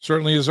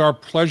Certainly is our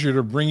pleasure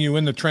to bring you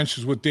In the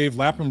Trenches with Dave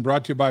Lapham,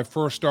 brought to you by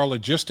First Star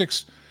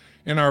Logistics.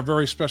 And our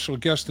very special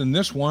guest in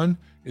this one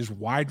is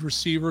wide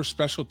receiver,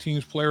 special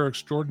teams player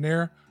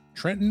extraordinaire,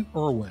 Trenton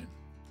Irwin.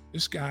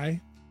 This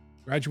guy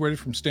graduated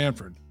from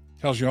Stanford,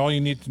 tells you all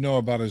you need to know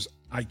about his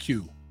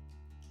IQ,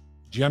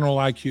 general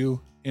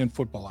IQ and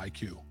football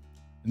IQ.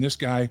 And this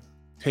guy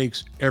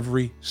takes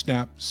every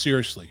snap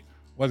seriously,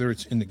 whether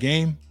it's in the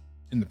game,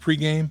 in the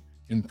pregame,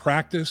 in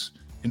practice,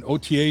 in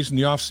OTAs in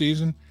the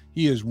offseason.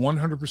 He is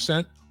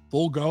 100%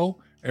 full go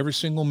every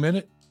single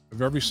minute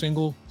of every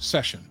single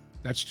session.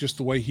 That's just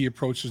the way he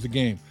approaches the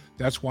game.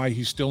 That's why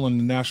he's still in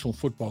the National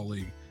Football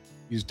League.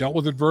 He's dealt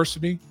with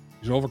adversity.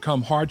 He's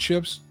overcome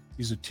hardships.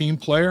 He's a team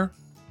player.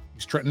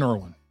 He's Trenton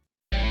Irwin.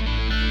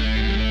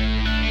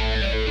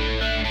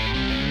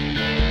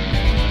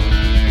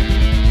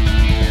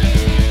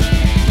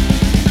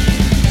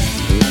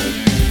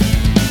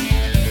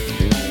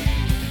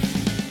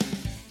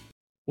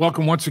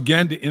 Welcome once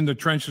again to In the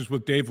Trenches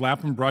with Dave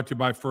Lapham, brought to you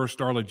by First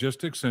Star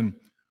Logistics. And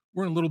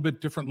we're in a little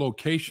bit different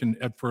location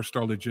at First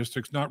Star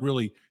Logistics, not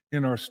really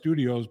in our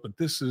studios, but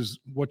this is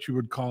what you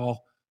would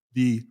call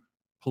the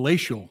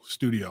palatial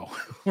studio.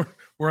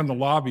 We're in the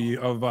lobby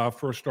of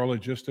First Star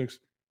Logistics.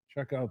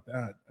 Check out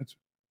that.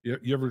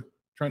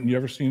 Trenton, you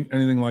ever seen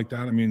anything like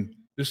that? I mean,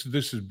 this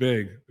is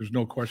big. There's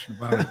no question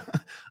about it.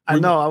 I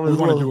know. We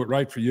want to do it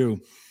right for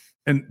you.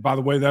 And by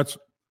the way, that's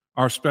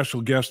our special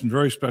guest and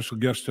very special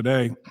guest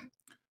today,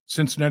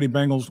 Cincinnati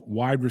Bengals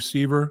wide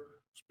receiver,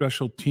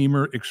 special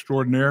teamer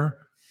extraordinaire,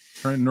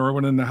 Trenton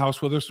Irwin, in the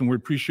house with us, and we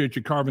appreciate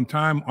you carving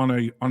time on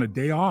a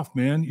day off,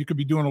 man. You could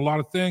be doing a lot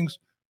of things.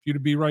 For you to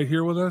be right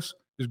here with us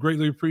is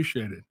greatly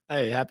appreciated.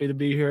 Hey, happy to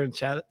be here and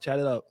chat it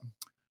up.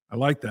 I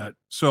like that.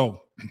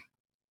 So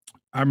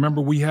I remember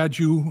we had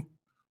you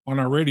on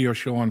our radio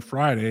show on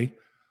Friday,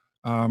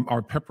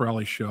 our pep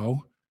rally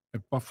show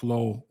at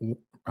Buffalo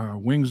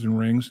Wings and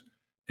Rings,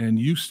 and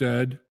you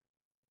said,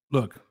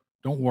 look,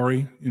 don't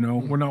worry,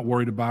 we're not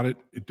worried about it.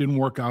 It didn't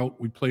work out.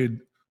 We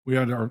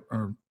had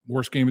our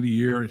worst game of the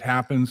year. It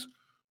happens.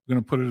 We're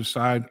going to put it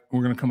aside.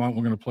 We're going to come out and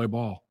we're going to play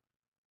ball.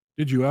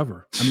 Did you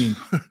ever? I mean,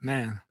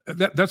 man,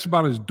 that's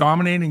about as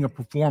dominating a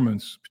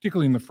performance,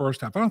 particularly in the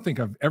first half. I don't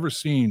think I've ever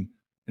seen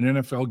an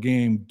NFL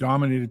game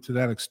dominated to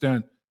that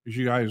extent as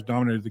you guys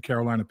dominated the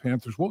Carolina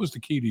Panthers. What was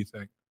the key, do you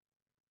think?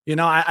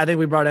 I think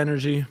we brought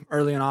energy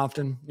early and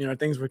often.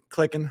 Things were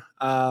clicking.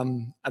 I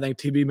think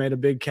TB made a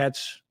big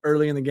catch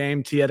early in the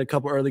game. T had a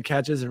couple early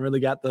catches and really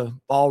got the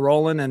ball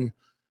rolling. And,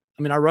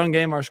 our run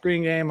game, our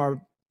screen game,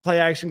 our play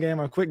action game,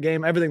 our quick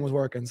game, everything was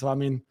working. So,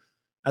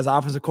 as an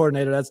offensive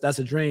coordinator, that's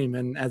a dream.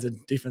 And as a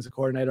defensive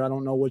coordinator, I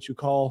don't know what you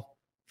call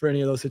for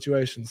any of those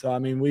situations. So,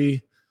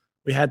 we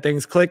had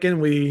things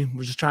clicking. We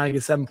were just trying to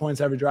get 7 points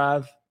every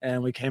drive,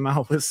 and we came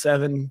out with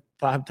 7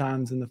 5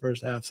 times in the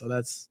first half. So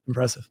that's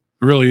impressive.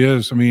 It really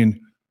is.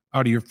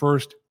 Out of your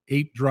first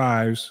 8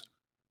 drives,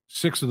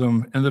 6 of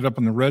them ended up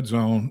in the red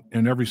zone,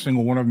 and every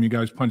single one of them you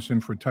guys punched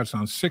in for a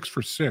touchdown. 6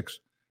 for 6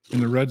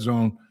 in the red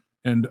zone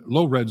and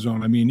low red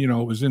zone.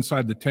 It was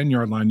inside the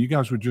 10-yard line. You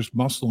guys were just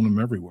muscling them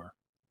everywhere.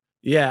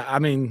 Yeah,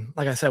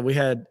 like I said, we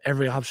had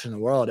every option in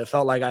the world. It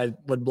felt like I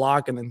would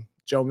block, and then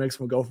Joe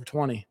Mixon would go for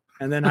 20.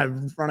 And then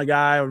I'd run a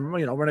guy,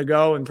 run a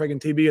go, and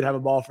freaking TB would have a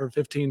ball for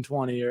 15,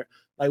 20. Or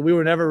we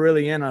were never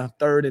really in a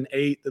 3rd and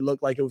 8 that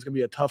looked like it was going to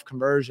be a tough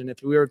conversion.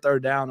 If we were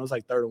 3rd down, it was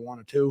like 3rd and 1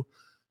 or 2,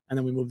 and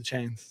then we moved the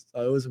chains.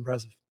 So it was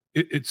impressive.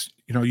 It's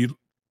you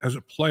as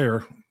a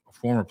player, a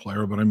former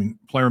player, but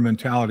player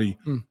mentality.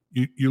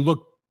 You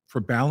look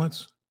for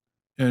balance,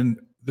 and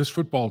this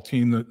football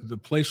team, the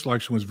play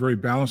selection was very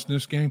balanced in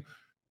this game.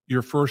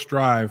 Your first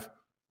drive,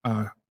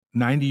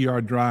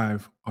 90-yard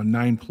drive on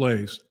 9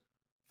 plays,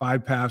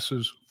 5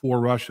 passes, 4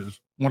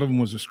 rushes. One of them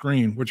was a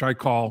screen, which I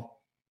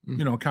call,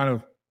 kind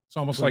of, it's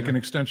almost like an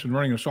extension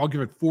running. So I'll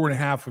give it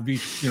 4.5 of each,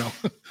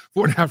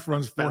 4.5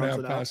 runs,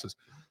 4.5 passes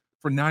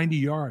for 90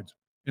 yards.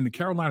 And the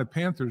Carolina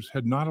Panthers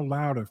had not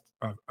allowed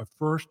a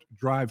first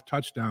drive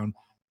touchdown.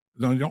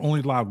 They only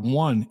allowed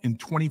 1 in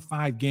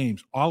 25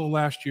 games. All of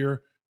last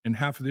year and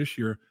half of this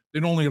year,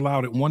 they'd only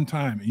allowed it 1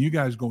 time. And you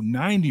guys go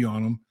 90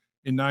 on them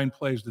in 9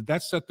 plays. Did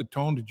that set the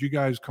tone? Did you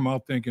guys come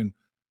out thinking,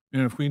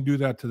 and if we can do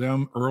that to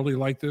them early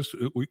like this,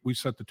 we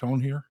set the tone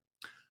here?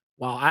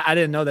 Well, I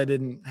didn't know they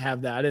didn't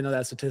have that. I didn't know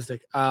that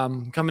statistic.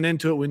 Coming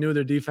into it, we knew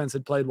their defense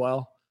had played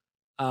well.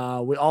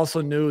 We also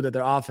knew that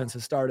their offense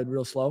had started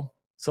real slow.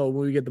 So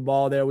when we get the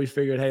ball there, we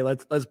figured, hey,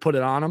 let's put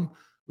it on them.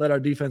 Let our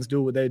defense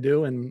do what they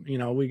do. And,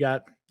 we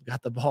got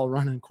the ball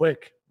running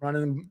quick,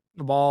 running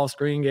the ball,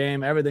 screen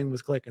game, everything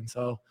was clicking.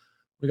 So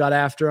we got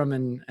after them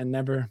and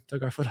never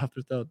took our foot off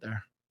their throat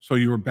there. So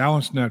you were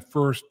balancing that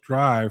first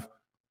drive.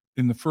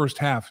 In the first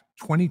half,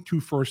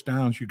 22 first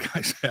downs you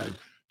guys had,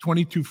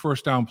 22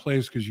 first down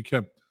plays because you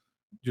kept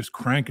just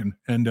cranking.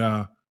 And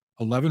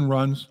 11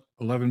 runs,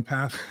 11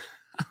 passes.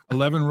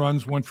 11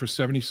 runs went for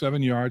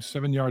 77 yards,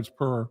 7 yards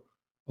per.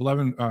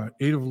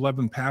 8 of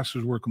 11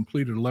 passes were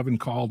completed, 11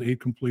 called, 8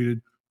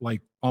 completed,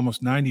 like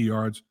almost 90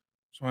 yards.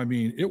 So,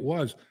 it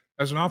was,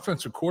 as an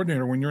offensive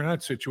coordinator, when you're in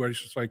that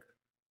situation, it's like,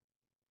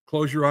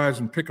 close your eyes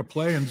and pick a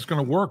play and it's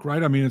going to work,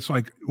 right? I mean, it's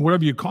like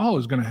whatever you call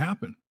is going to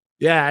happen.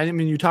 Yeah, I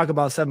mean, you talk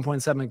about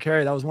 7.7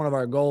 carry. That was one of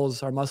our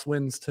goals, our must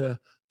wins to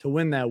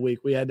win that week.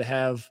 We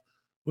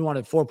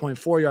wanted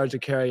 4.4 yards a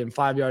carry and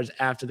 5 yards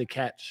after the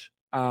catch.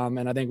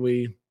 And I think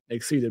we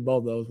exceeded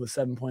both those with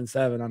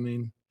 7.7. I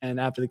mean, and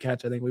after the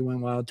catch, I think we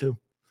went wild too.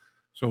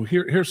 So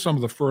here's some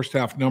of the first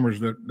half numbers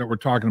that we're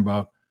talking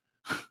about.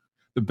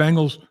 The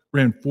Bengals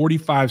ran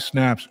 45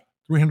 snaps,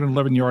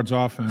 311 yards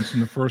offense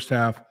in the first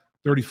half,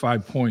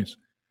 35 points.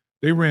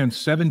 They ran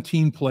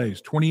 17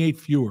 plays, 28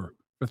 fewer,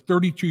 for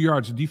 32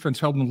 yards. The defense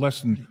held them less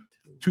than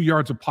 2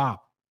 yards a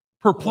pop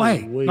per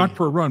play, not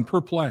per run,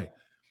 per play.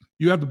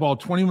 You had the ball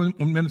 21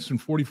 minutes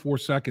and 44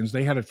 seconds.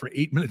 They had it for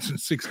 8 minutes and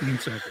 16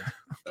 seconds,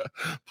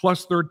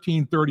 plus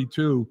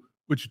 13:32,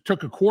 which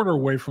took a quarter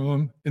away from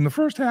them in the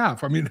first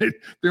half. I mean,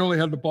 they only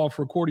had the ball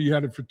for a quarter. You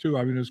had it for 2.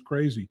 I mean, it's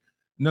crazy.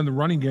 And then the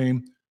running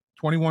game,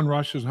 21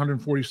 rushes,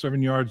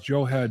 147 yards.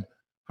 Joe had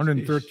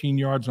 113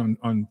 yards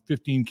on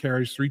 15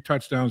 carries, 3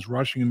 touchdowns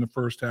rushing in the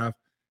first half.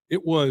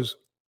 It was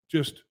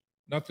just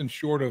nothing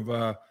short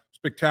of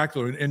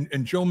spectacular.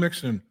 And Joe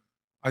Mixon,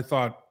 I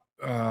thought,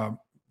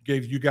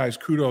 gave you guys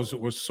kudos.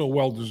 It was so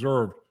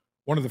well-deserved.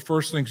 One of the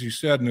first things he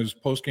said in his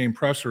post-game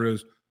presser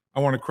is, I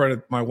want to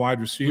credit my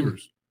wide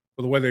receivers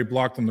for the way they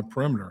blocked on the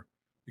perimeter.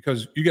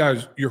 Because you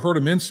guys, you hurt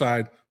them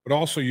inside, but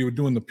also you were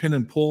doing the pin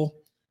and pull,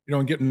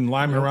 and getting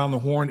linemen around the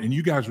horn, and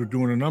you guys were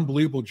doing an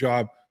unbelievable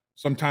job,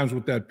 sometimes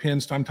with that pin,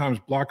 sometimes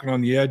blocking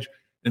on the edge,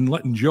 and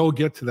letting Joe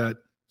get to that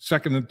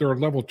second and third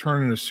level,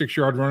 turning a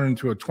 6-yard run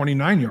into a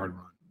 29-yard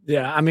run.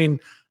 Yeah, I mean,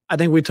 I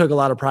think we took a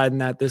lot of pride in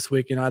that this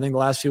week. I think the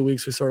last few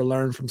weeks we sort of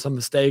learned from some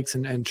mistakes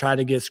and try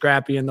to get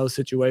scrappy in those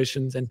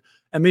situations. And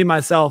me,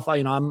 myself,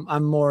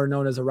 I'm more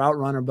known as a route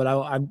runner, but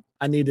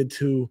I needed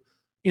to,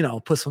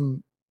 put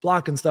some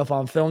blocking stuff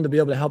on film to be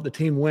able to help the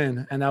team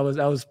win. And that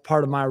was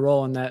part of my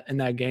role in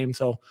that game.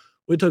 So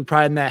we took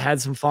pride in that, had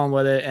some fun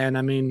with it. And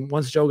I mean,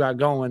 once Joe got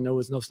going, there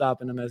was no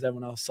stopping him, as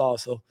everyone else saw.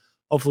 So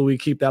hopefully we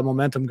keep that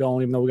momentum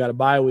going, even though we got a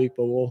bye week,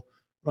 but we'll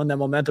run that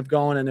momentum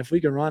going. And if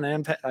we can run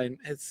and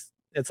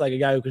it's like a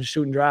guy who can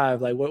shoot and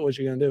drive. Like, what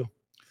you going to do?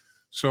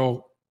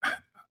 So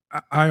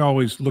I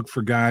always look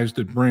for guys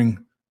that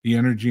bring the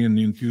energy and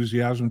the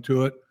enthusiasm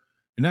to it.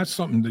 And that's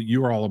something that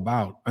you're all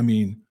about. I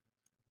mean,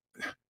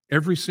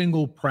 every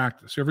single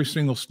practice, every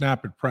single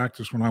snap at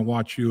practice, when I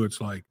watch you,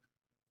 it's like,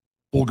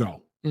 we'll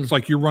go. It's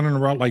like you're running a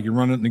route like you're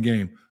running it in the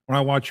game. When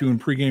I watch you in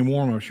pregame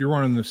warmups, you're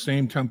running the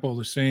same tempo,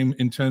 the same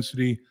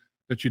intensity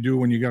that you do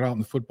when you get out in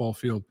the football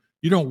field.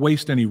 You don't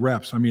waste any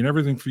reps. I mean,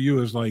 everything for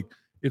you is like,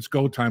 it's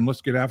go time.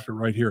 Let's get after it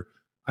right here.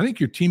 I think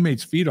your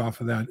teammates feed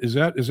off of that. Is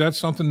that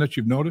something that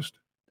you've noticed?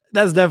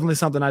 That's definitely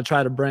something I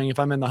try to bring. If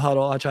I'm in the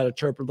huddle, I try to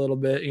chirp a little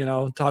bit,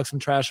 talk some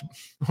trash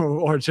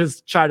or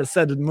just try to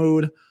set the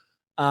mood,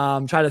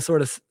 try to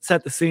sort of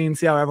set the scene,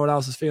 see how everyone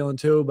else is feeling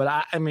too.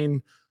 But I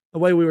mean, the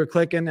way we were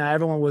clicking,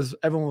 everyone was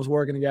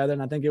working together.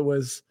 And I think it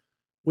was,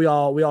 we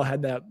all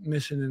had that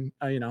mission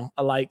and,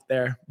 alike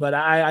there. But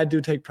I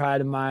do take pride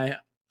in my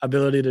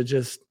ability to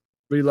just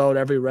reload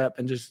every rep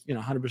and just,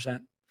 100%.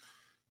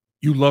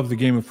 You love the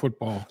game of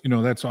football.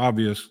 That's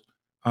obvious.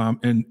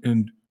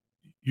 And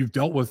you've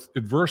dealt with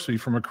adversity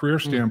from a career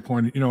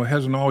standpoint. It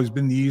hasn't always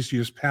been the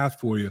easiest path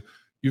for you.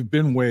 You've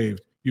been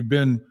waived. You've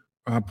been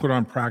put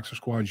on practice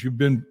squads. You've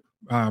been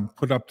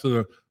put up to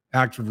the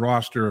active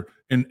roster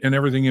and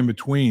everything in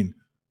between.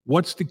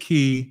 What's the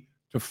key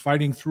to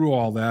fighting through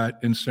all that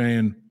and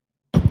saying,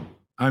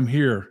 I'm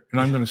here and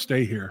I'm going to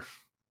stay here?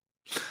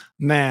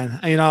 Man,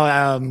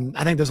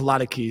 I think there's a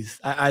lot of keys.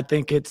 I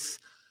think it's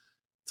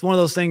one of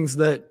those things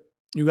that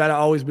you got to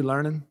always be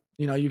learning.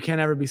 You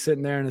can't ever be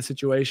sitting there in a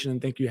situation and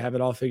think you have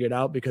it all figured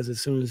out, because as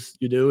soon as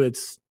you do,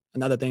 it's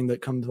another thing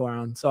that comes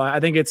around. So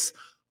I think it's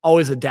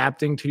always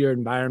adapting to your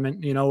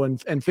environment,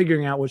 and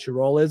figuring out what your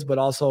role is. But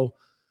also,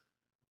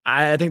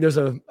 I think there's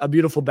a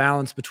beautiful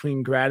balance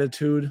between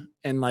gratitude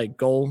and like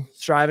goal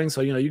striving.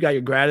 So, you got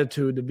your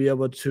gratitude to be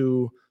able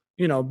to,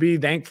 be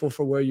thankful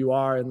for where you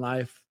are in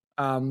life,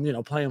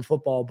 playing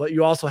football, but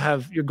you also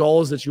have your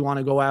goals that you want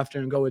to go after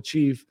and go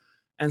achieve.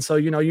 And so,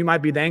 you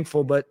might be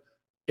thankful, but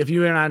if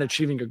you're not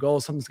achieving your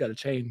goals, something's got to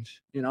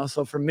change,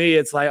 So for me,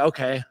 it's like,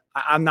 okay,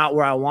 I'm not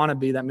where I want to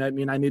be. That might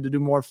mean I need to do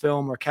more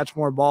film or catch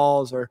more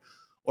balls or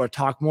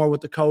talk more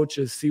with the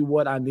coaches, see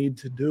what I need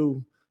to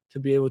do to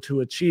be able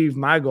to achieve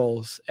my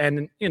goals.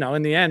 And,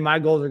 in the end, my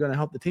goals are going to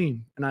help the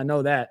team. And I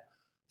know that.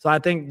 So I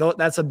think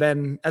that's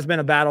been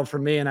a battle for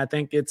me. And I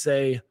think it's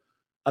a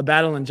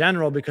battle in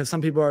general, because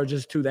some people are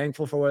just too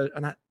thankful for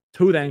not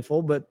too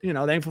thankful, but,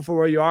 thankful for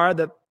where you are,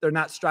 that they're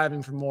not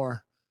striving for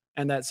more.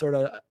 And that sort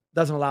of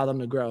doesn't allow them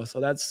to grow.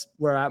 So that's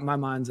where my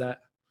mind's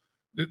at.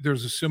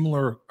 There's a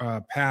similar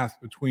path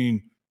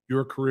between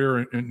your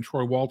career and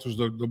Troy Walters,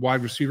 the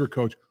wide receiver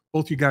coach.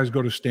 Both you guys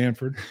go to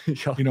Stanford.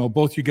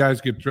 Both you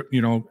guys get,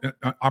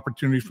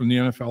 opportunities from the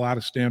NFL out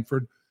of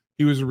Stanford.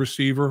 He was a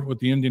receiver with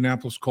the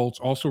Indianapolis Colts,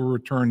 also a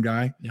return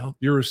guy. Yep.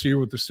 You're a receiver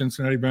with the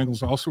Cincinnati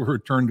Bengals, also a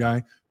return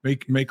guy.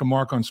 Make a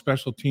mark on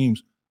special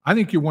teams. I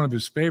think you're one of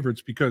his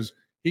favorites because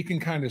he can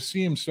kind of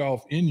see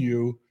himself in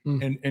you,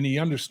 and he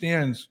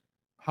understands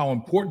how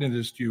important it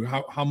is to you,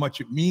 how much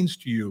it means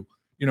to you,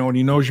 and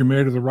he knows you're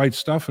made of the right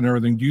stuff and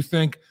everything. Do you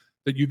think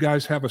that you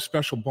guys have a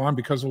special bond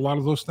because of a lot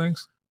of those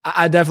things?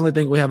 I definitely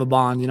think we have a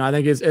bond. I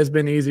think it's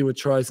been easy with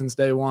Troy since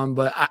day one,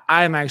 but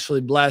I am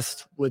actually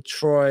blessed with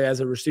Troy as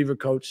a receiver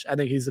coach. I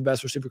think he's the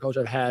best receiver coach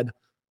I've had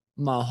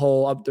my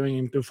whole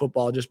upbringing through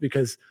football, just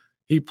because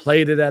he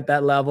played it at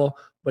that level.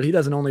 But he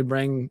doesn't only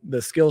bring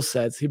the skill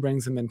sets; he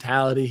brings the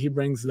mentality. He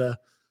brings the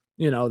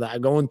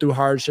going through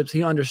hardships.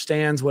 He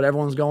understands what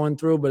everyone's going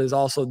through, but is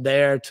also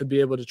there to be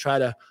able to try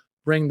to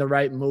bring the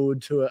right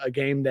mood to a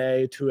game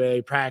day, to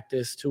a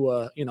practice, to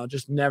a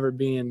just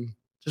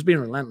being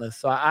relentless.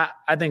 So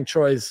I think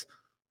Troy's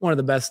one of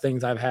the best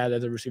things I've had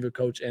as a receiver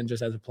coach and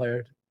just as a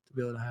player to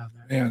be able to have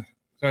that. Yeah,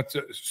 that's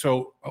it.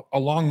 So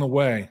along the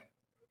way,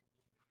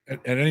 at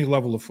any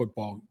level of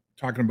football,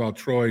 talking about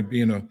Troy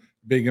being a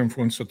big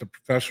influence at the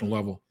professional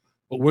level,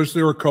 but was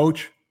there a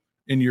coach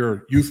in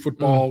your youth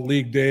football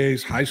league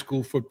days, high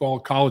school football,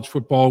 college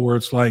football, where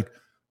it's like,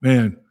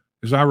 man,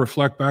 as I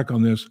reflect back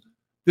on this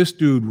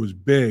dude was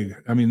big.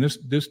 I mean,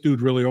 this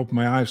dude really opened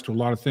my eyes to a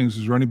lot of things.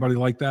 Is there anybody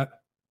like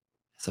that?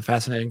 It's a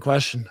fascinating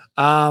question.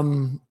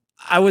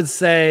 I would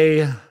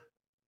say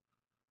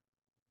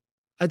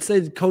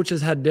the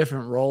coaches had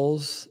different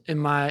roles in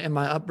my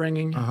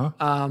upbringing.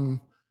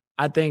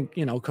 I think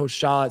Coach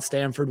Shaw at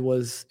Stanford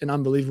was an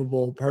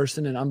unbelievable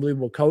person, an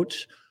unbelievable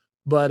coach,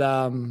 but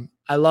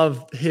I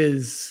love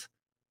his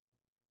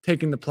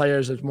taking the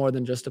players as more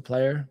than just a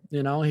player.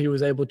 He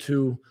was able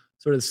to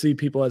sort of see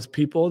people as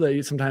people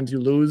that sometimes you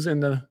lose in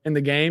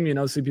the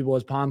game. See people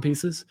as pawn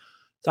pieces.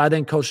 So I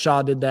think Coach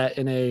Shaw did that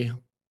in a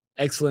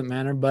excellent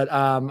manner. But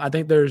I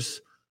think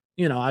there's,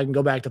 I can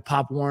go back to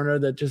Pop Warner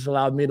that just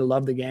allowed me to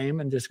love the game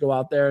and just go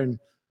out there and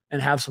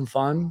have some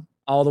fun,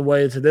 all the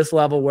way to this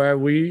level where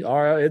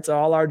it's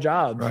all our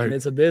jobs, right? And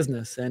it's a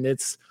business, and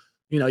it's,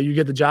 you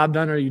get the job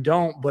done or you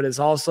don't. But it's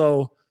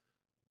also,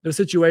 there's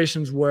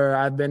situations where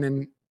I've been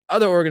in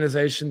other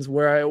organizations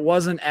where it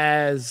wasn't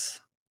as,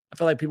 I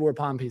felt like people were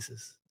pawn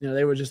pieces.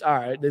 They were just, all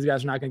right, these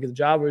guys are not going to get the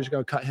job. We're just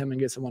going to cut him and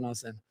get someone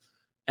else in.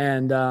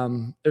 And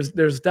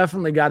there's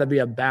definitely got to be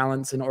a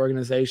balance in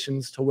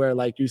organizations to where,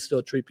 like, you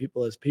still treat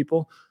people as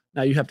people.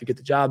 Now you have to get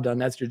the job done.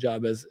 That's your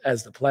job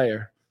as the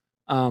player,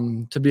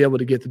 to be able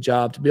to get the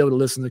job, to be able to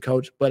listen to the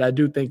coach. But I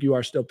do think you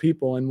are still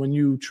people. And when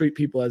you treat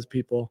people as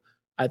people,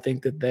 I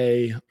think that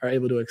they are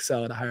able to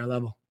excel at a higher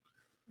level.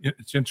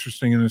 It's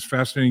interesting, and it's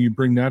fascinating you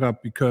bring that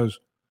up, because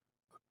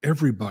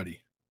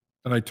everybody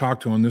that I talk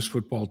to on this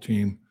football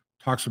team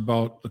talks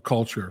about the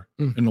culture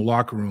in the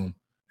locker room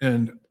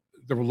and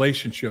the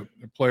relationship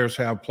the players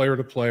have, player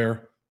to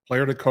player,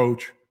 player to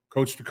coach,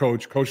 coach to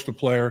coach, coach to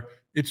player.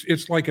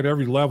 It's like at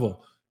every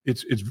level.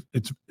 It's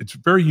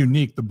very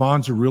unique. The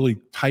bonds are really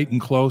tight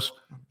and close.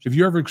 Have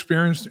you ever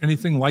experienced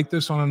anything like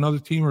this on another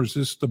team, or is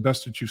this the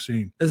best that you've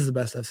seen? This is the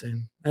best I've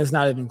seen. It's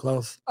not even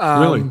close.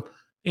 Really?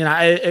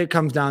 It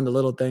comes down to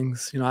little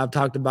things. I've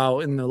talked about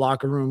in the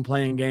locker room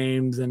playing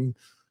games and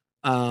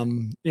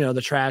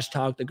the trash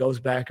talk that goes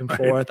back and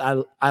forth.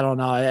 I don't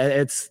know.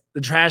 It's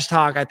the trash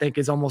talk, I think,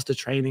 is almost a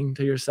training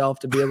to yourself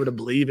to be able to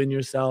believe in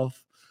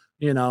yourself.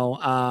 And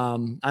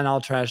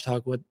I'll trash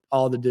talk with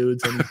all the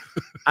dudes, and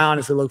I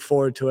honestly look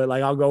forward to it.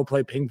 Like, I'll go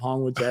play ping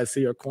pong with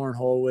Jesse or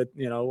cornhole with,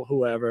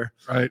 whoever.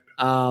 Right.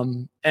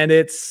 And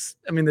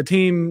the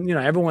team,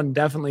 everyone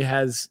definitely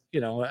has,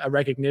 a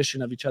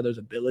recognition of each other's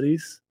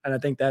abilities. And I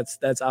think that's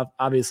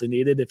obviously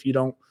needed. If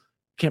you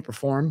can't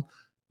perform,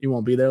 you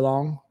won't be there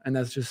long. And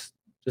that's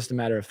just a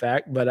matter of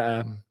fact.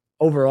 But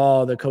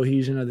overall, the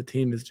cohesion of the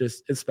team is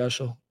it's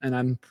special.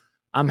 And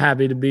I'm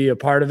happy to be a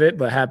part of it,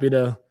 but happy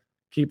to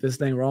keep this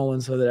thing rolling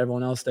so that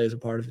everyone else stays a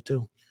part of it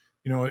too.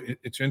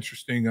 It's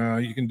interesting.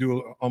 You can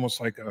do almost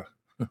like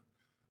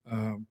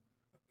a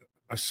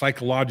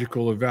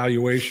psychological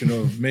evaluation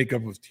of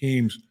makeup of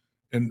teams.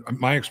 And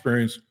my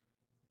experience,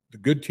 the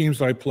good teams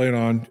that I played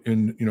on,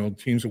 and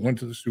teams that went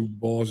to the Super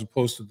Bowl, as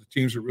opposed to the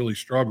teams that really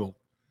struggled,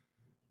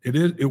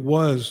 it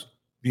was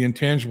the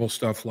intangible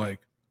stuff like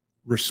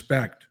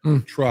respect,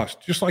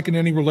 trust, just like in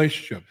any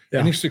relationship.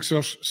 Yeah. Any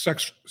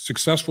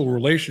successful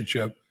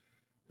relationship,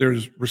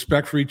 there's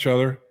respect for each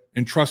other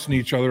and trusting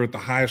each other at the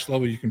highest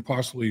level you can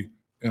possibly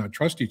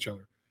trust each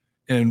other.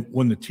 And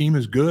when the team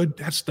is good,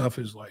 that stuff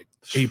is like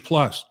A+.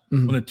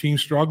 When the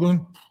team's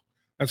struggling,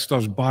 that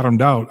stuff's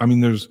bottomed out. I mean,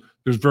 there's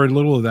very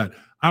little of that.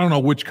 I don't know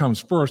which comes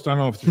first. I don't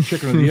know if it's the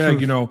chicken or the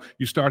egg.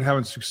 You start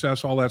having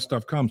success, all that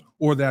stuff comes,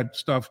 or that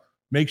stuff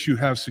makes you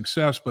have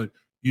success, but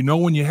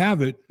when you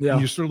have it, and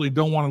you certainly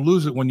don't want to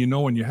lose it when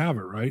you have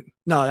it, right?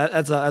 No,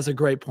 that's a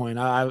great point.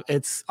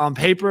 It's on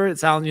paper, it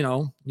sounds,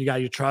 you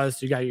got your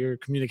trust, you got your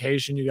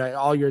communication, you got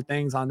all your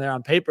things on there.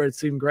 On paper, it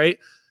seemed great,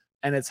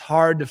 and it's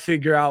hard to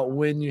figure out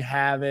when you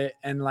have it,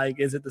 and like,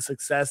 is it the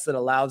success that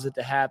allows it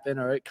to happen,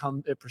 or it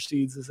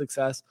precedes the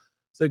success?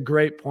 It's a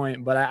great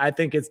point, but I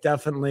think it's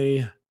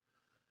definitely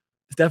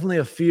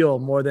a feel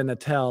more than a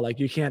tell. Like,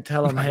 you can't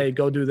tell them, hey,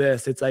 go do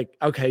this. It's like,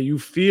 okay, you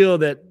feel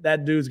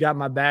that dude's got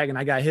my back and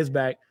I got his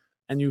back.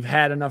 and you've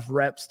had enough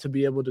reps to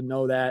be able to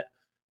know that.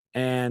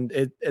 And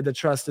the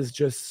trust is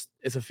just,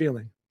 it's a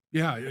feeling.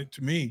 Yeah.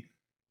 To me,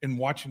 in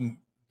watching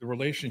the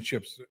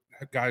relationships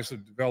that guys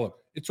have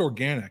developed, it's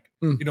organic.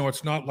 You know,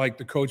 it's not like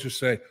the coaches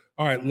say,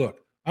 all right,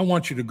 look, I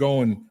want you to go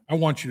and I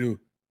want you to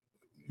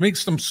make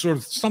some sort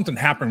of something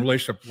happen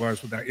relationship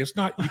wise with that. It's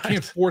not, you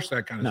can't force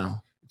that kind of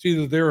thing. It's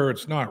either there or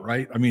it's not,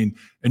 right? I mean,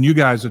 and you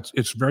guys,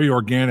 it's very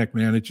organic,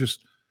 man. It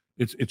just,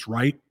 it's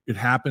right. It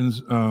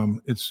happens.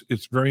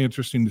 It's very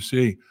interesting to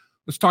see.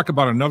 Let's talk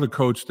about another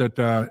coach that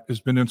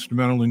has been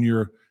instrumental in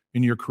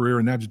your career,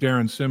 and that's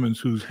Darrin Simmons,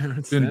 who's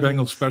been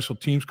Bengals special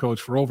teams coach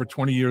for over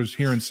 20 years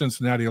here in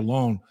Cincinnati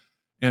alone.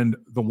 And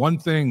the one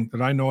thing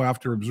that I know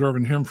after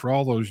observing him for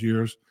all those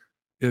years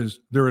is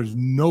there is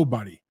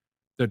nobody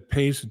that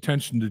pays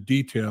attention to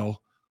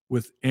detail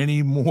with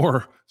any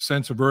more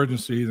sense of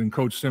urgency than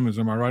Coach Simmons.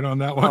 Am I right on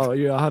that one? Oh,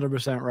 you're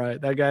 100% right.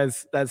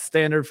 That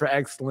standard for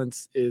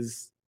excellence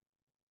is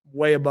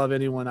way above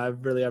anyone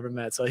I've really ever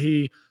met. So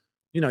you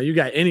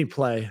got any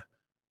play,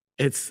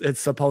 it's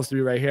supposed to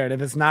be right here. And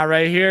if it's not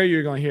right here,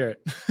 you're going to hear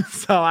it.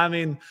 So, I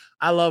mean,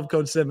 I love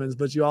Coach Simmons,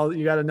 but you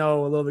got to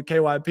know a little bit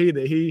KYP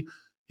that he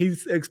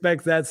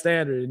expects that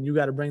standard, and you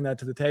got to bring that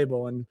to the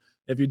table. And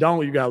if you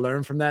don't, you got to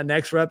learn from that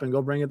next rep and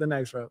go bring it the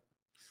next rep.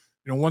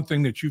 You know, one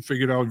thing that you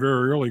figured out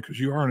very early, because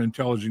you are an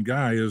intelligent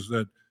guy, is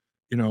that,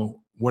 you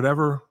know,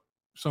 whatever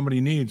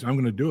somebody needs, I'm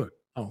going to do it.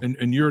 Oh.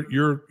 And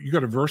you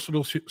got a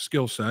versatile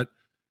skill set,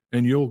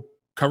 and you'll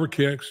cover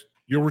kicks,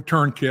 you'll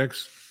return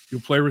kicks,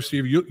 you'll play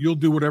receiver, you'll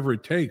do whatever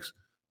it takes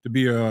to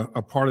be a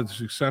part of the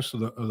success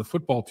of the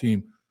football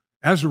team.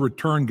 As a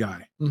return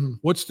guy,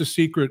 what's the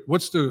secret?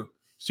 What's the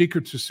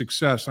secret to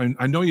success?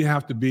 I know you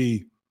have to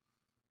be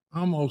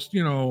almost,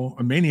 you know,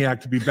 a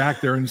maniac to be back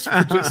there and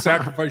just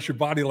sacrifice your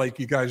body like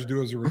you guys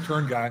do as a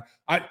return guy.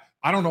 I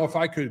don't know if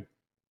I could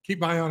keep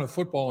my eye on a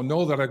football and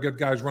know that I got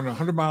guys running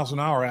 100 miles an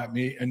hour at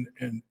me,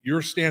 and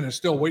you're standing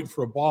still waiting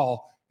for a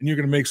ball, and you're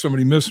going to make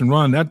somebody miss and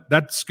run.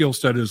 That skill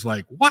set is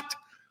like, what?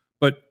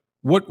 But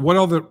what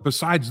other,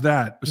 besides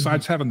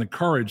having the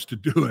courage to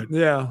do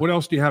it, what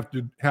else do you have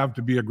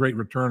to be a great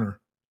returner?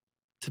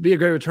 To be a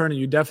great returner,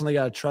 you definitely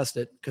got to trust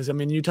it. Because, I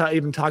mean, you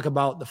even talk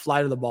about the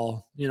flight of the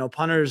ball. You know,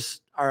 punters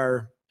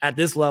are at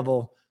this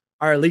level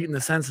are elite in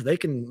the sense that they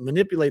can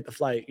manipulate the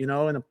flight. You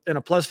know, in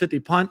a plus 50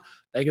 punt,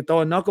 they could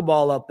throw a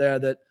knuckleball up there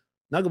that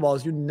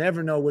knuckleballs, you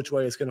never know which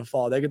way it's going to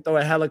fall. They could throw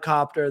a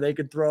helicopter. They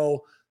could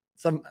throw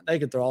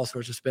all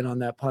sorts of spin on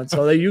that punt.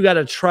 So you got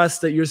to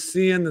trust that you're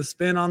seeing the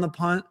spin on the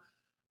punt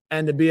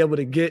and to be able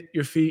to get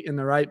your feet in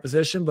the right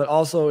position. But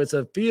also it's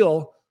a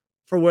feel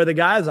for where the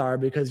guys are,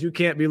 because you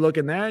can't be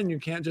looking there and you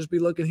can't just be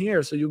looking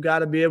here. So you got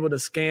to be able to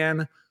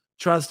scan,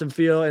 trust, and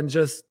feel, and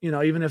just, you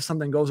know, even if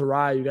something goes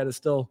awry, you got to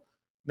still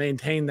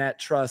maintain that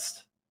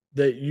trust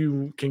that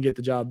you can get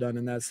the job done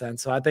in that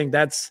sense. So I think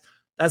that's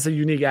a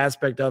unique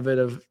aspect of it,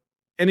 of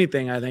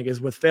anything, I think, is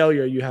with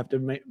failure, you have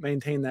to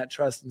maintain that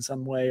trust in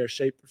some way or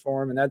shape or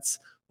form. And that's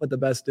what the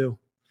best do.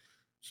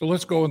 So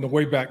let's go in the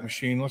Wayback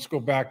Machine. Let's go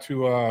back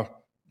to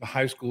the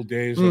high school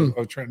days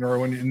of Trenton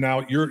Irwin. And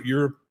now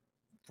you're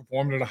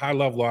performing at a high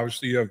level.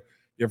 Obviously, you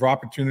have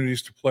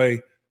opportunities to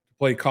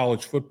play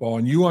college football,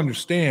 and you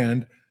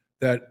understand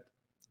that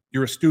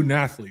you're a student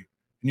athlete,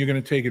 and you're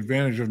going to take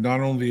advantage of not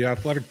only the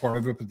athletic part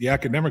of it, but the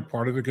academic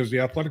part of it, because the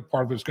athletic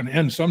part of it is going to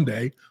end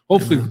someday.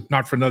 Hopefully,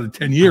 not for another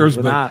 10 years,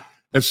 but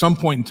at some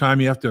point in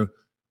time, you have to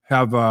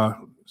have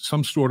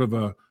some sort of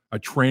a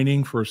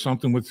training for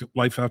something with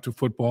life after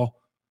football.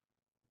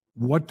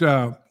 What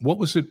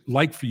was it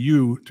like for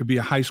you to be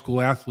a high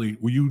school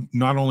athlete? Were you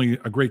not only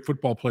a great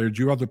football player, did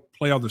you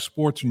play other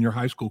sports in your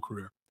high school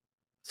career?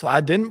 So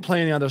I didn't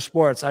play any other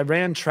sports. I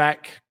ran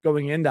track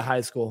going into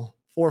high school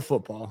for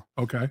football.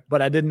 Okay.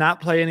 But I did not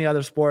play any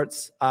other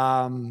sports.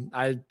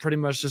 I pretty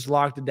much just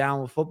locked it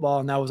down with football,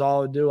 and that was all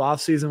I would do.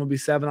 Off season would be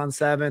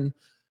 7-on-7.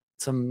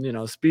 Some, you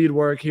know, speed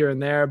work here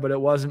and there, but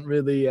it wasn't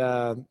really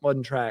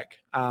wasn't track.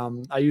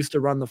 I used to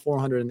run the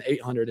 400 and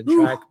 800 in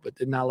track, but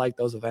did not like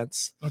those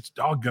events. That's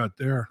dog gut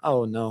there.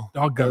 Oh no,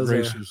 dog gut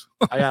races.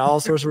 I got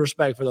all sorts of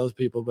respect for those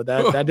people, but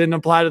that didn't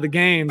apply to the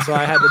game, so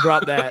I had to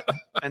drop that,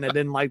 and I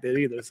didn't like that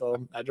either,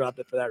 so I dropped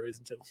it for that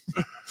reason too.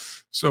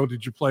 So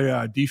did you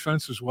play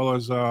defense as well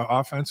as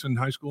offense in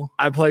high school?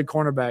 I played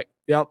cornerback.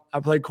 Yep, I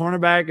played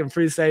cornerback and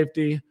free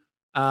safety.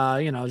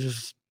 You know,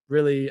 just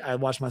really, I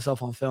watched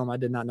myself on film. I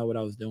did not know what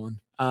I was doing.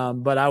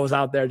 But I was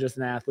out there just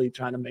an athlete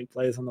trying to make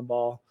plays on the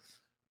ball.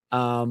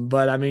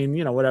 But I mean,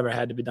 you know, whatever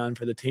had to be done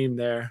for the team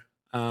there.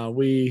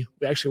 We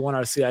actually won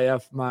our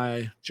CIF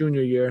my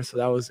junior year, so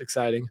that was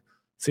exciting.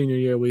 Senior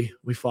year,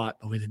 we fought,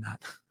 but we did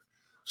not.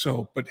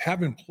 So, but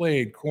having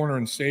played corner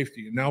and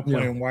safety and now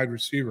playing wide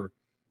receiver,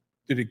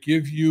 did it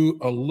give you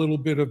a little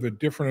bit of a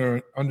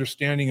different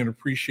understanding and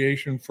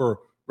appreciation for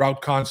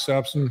route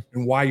concepts and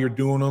why you're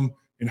doing them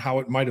and how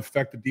it might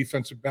affect the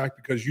defensive back,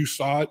 because you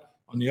saw it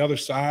on the other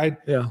side?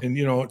 Yeah. And,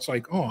 you know, it's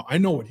like, oh, I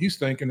know what he's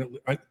thinking.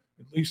 At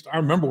least I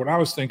remember what I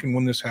was thinking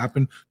when this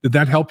happened. Did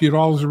that help you at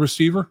all as a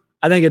receiver?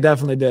 I think it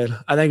definitely did.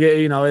 I think it,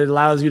 you know, it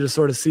allows you to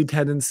sort of see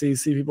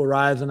tendencies, see people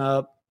rising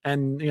up,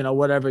 and,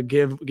 whatever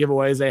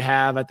giveaways they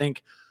have. I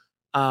think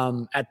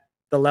at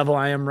the level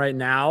I am right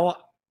now,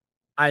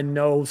 I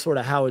know sort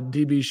of how a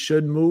DB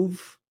should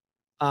move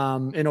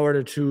in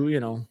order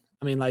to,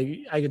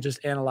 I could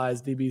just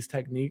analyze DB's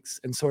techniques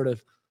and sort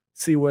of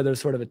see where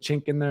there's sort of a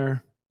chink in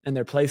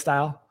their play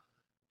style.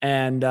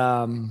 And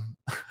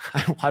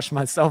I watched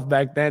myself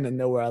back then, and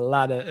there were a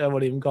lot of, I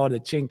wouldn't even call it a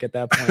chink at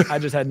that point. I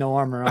just had no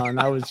armor on.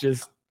 I was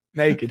just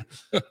naked.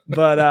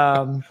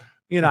 But,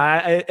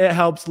 it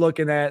helps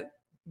looking at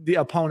the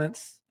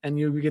opponents, and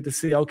you get to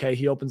see, okay,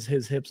 he opens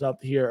his hips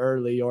up here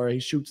early, or he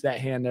shoots that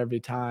hand every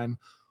time,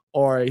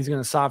 or he's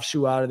going to soft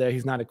shoe out of there.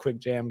 He's not a quick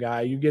jam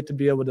guy. You get to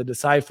be able to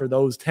decipher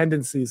those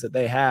tendencies that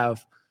they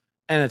have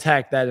and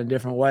attack that in a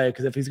different way.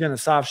 Because if he's going to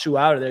soft shoe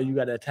out of there, you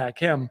got to attack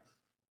him.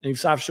 And you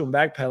soft shoe him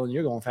backpedaling,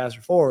 you're going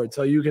faster forward.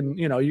 So you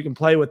can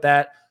play with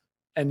that,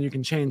 and you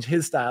can change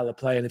his style of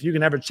play. And if you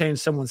can ever change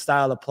someone's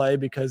style of play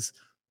because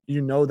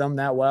you know them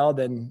that well,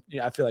 then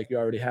I feel like you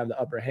already have the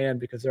upper hand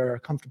because they're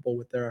comfortable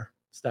with their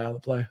style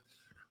of play.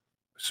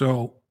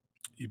 So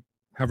you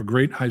have a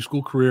great high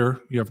school career.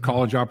 You have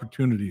college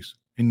opportunities,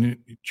 and you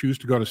choose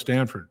to go to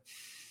Stanford,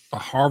 the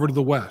Harvard of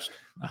the West.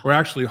 Or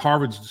actually,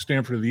 Harvard's the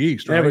Stanford of the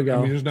East, right? There we go.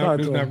 I mean, isn't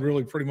that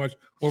really pretty much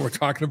what we're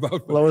talking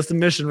about? Lowest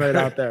admission rate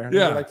out there.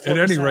 Yeah. Like at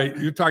any rate,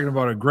 you're talking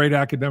about a great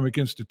academic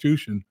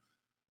institution.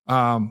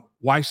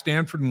 Why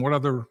Stanford, and what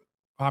other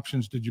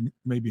options did you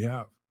maybe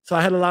have? So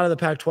I had a lot of the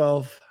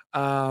Pac-12.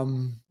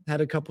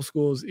 Had a couple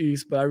schools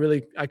east, but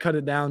I cut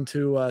it down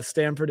to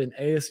Stanford and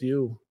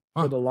ASU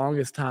for the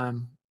longest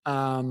time.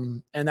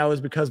 And that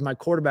was because my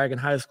quarterback in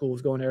high school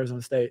was going to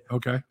Arizona State.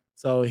 Okay.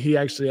 So he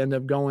actually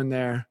ended up going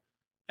there.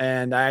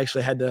 And I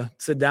actually had to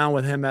sit down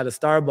with him at a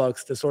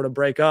Starbucks to sort of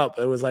break up.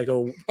 It was like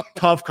a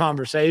tough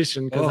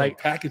conversation because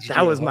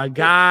that was my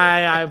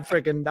guy.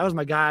 That was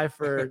my guy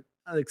for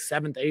like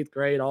 7th, 8th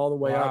grade, all the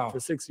way up for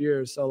 6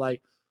 years. So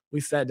like we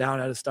sat down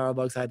at a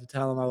Starbucks. I had to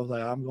tell him, I was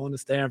like, I'm going to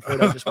Stanford.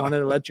 I just wanted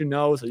to let you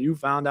know. So you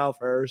found out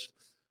first.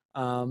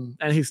 And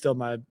he's still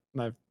my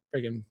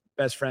freaking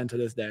best friend to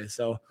this day.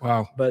 So,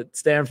 wow. But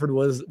Stanford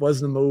was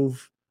the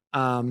move.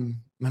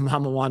 My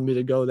mama wanted me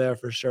to go there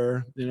for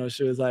sure.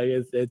 She was like,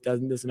 it's a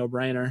no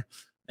brainer.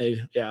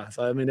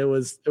 So, I mean, it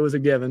was a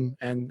given,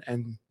 and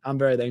I'm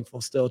very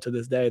thankful still to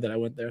this day that I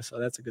went there. So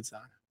that's a good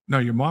sign. No,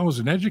 your mom was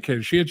an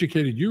educator. She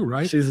educated you,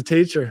 right? She's a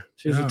teacher.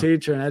 She's a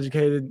teacher and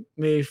educated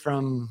me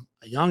from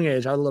a young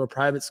age. I had a little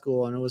private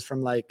school, and it was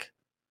from like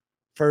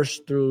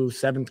 1st through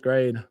 7th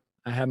grade.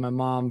 I had my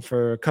mom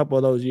for a couple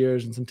of those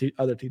years and some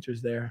other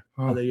teachers there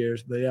other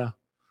years, but yeah.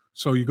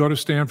 So you go to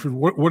Stanford.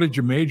 What did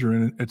you major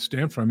in at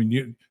Stanford? I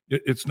mean,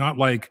 it's not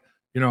like,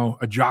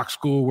 a jock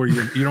school where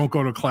you don't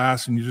go to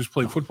class and you just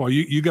play football.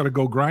 You got to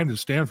go grind at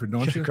Stanford,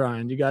 don't you?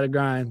 You got to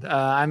grind.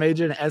 I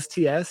majored in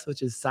STS,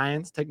 which is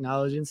Science,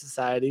 Technology, and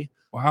Society.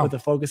 Wow. With a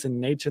focus in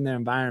nature and the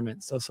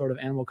environment. So sort of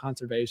animal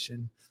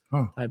conservation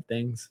type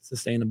things,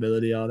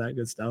 sustainability, all that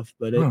good stuff.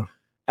 But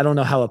I don't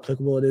know how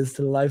applicable it is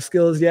to the life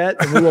skills yet.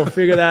 And we will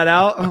figure that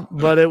out.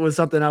 But it was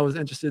something I was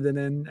interested in,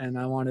 and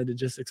I wanted to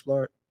just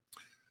explore it.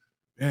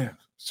 Yeah.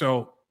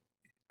 So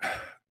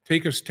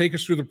take us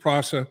through the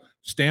process,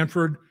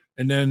 Stanford,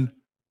 and then,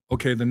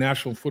 the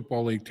National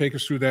Football League. Take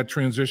us through that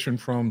transition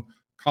from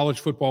college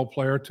football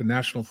player to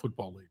National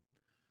Football League.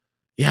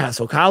 Yeah.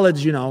 So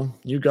college,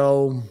 you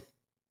go,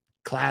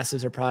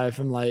 classes are probably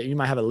from you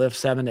might have a lift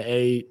 7 to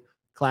 8,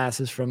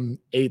 classes from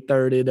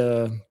 8:30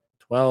 to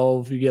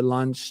 12. You get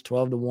lunch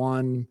 12 to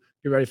 1.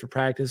 Get ready for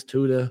practice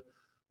 2 to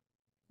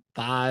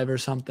 5 or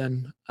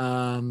something.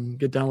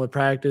 Get done with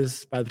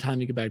practice. By the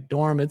time you get back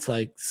dorm, it's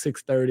like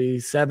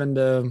 6:30, 7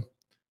 to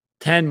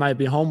 10 might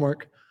be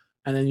homework.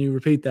 And then you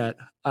repeat that.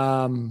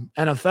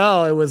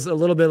 NFL, it was a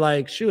little bit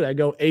like, shoot, I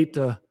go 8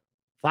 to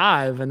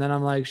 5. And then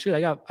I'm like, shoot, I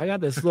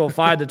got this little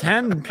 5 to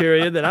 10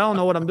 period that I don't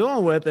know what I'm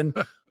doing with. And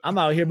I'm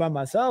out here by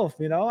myself,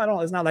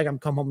 it's not like I'm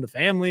come home to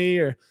family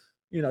or,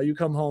 you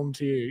come home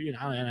to your,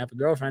 I don't have a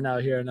girlfriend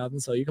out here or nothing.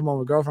 So you come home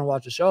with a girlfriend,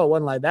 watch a show. It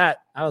wasn't like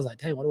that. I was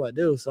like, hey, what do I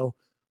do? So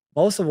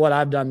most of what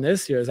I've done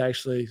this year is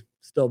actually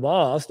still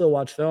ball. I'll still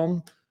watch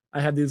film. I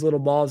have these little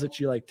balls that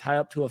you tie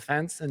up to a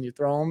fence and you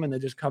throw them and they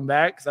just come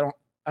back. Cause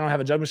I don't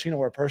have a jug machine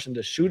or a person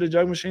to shoot a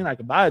jug machine. I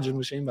could buy a jug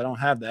machine, but I don't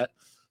have the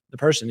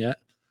person yet.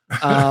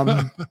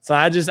 So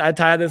I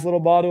tie this little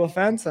ball to a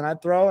fence and I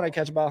throw and I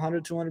catch about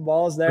 100, 200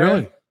 balls there.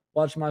 Really?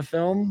 Watch my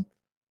film.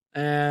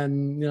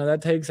 And,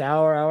 that takes an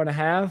hour and a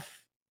half.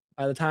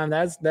 By the time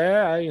that's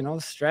there, I,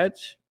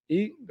 stretch,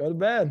 eat, go to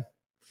bed.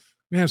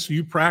 Man, so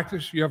you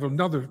practice, you have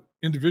another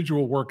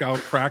individual workout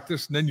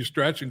practice, and then you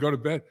stretch and go to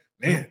bed.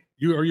 Man,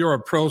 you're a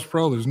pro's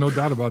pro. There's no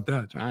doubt about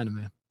that. Trying to,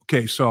 man.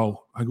 Okay,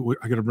 so I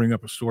got to bring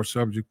up a sore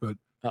subject, but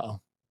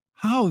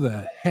how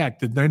the heck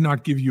did they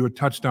not give you a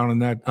touchdown on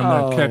that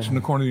catch in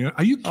the corner?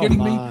 Are you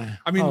kidding me?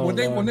 I mean, when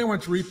they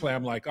went to replay,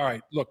 I'm like, all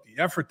right, look,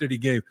 the effort that he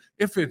gave,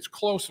 if it's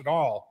close at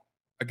all,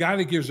 a guy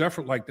that gives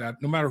effort like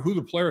that, no matter who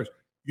the player is,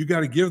 you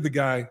got to give the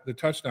guy the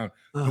touchdown.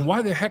 And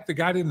why the heck the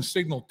guy didn't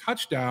signal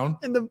touchdown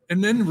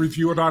and then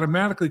review it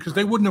automatically? Because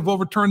they wouldn't have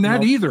overturned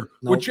that either.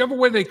 Whichever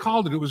way they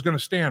called it, it was going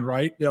to stand,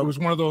 right? Yeah. It was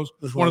one of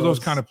those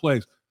kind of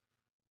plays.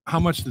 How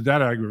much did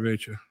that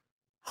aggravate you?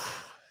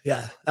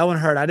 Yeah, that one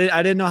hurt. I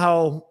didn't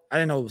know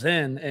it was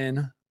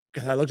in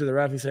because I looked at the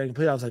ref. He said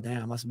complete. I was like,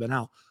 damn, I must have been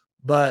out.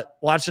 But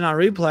watching on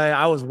replay,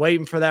 I was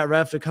waiting for that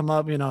ref to come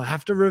up,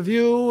 have to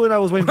review, and I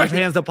was waiting for his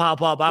hands to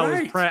pop up.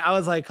 I was praying. I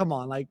was like, come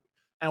on,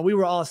 and we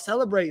were all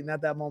celebrating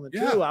at that moment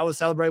too. I was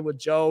celebrating with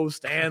Joe,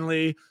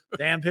 Stanley,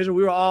 Dan Pitcher.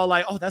 We were all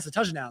like, oh, that's a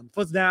touchdown.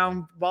 Foot's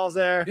down, ball's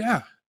there.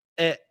 Yeah.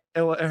 It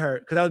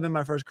hurt because that would have been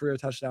my first career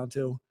touchdown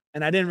too.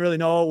 And I didn't really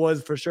know it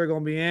was for sure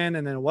going to be in,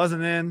 and then it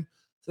wasn't in.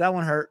 So that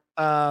one hurt.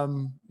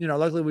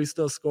 Luckily we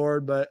still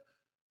scored, but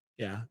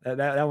yeah,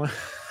 that one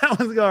that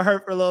one's gonna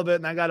hurt for a little bit,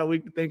 and I got a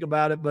week to think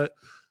about it, but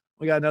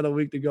we got another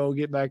week to go,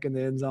 get back in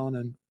the end zone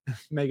and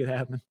make it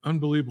happen.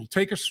 Unbelievable.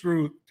 Take us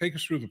through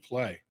the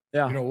play.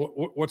 Yeah.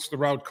 What's the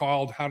route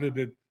called? How did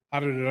it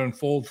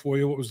unfold for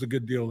you? What was the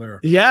good deal there?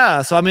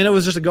 Yeah. So, it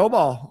was just a go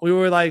ball. We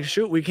were like,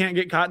 shoot, we can't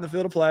get caught in the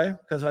field of play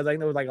because I think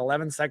there was like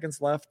 11 seconds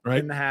left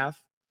in the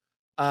half.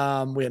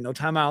 We had no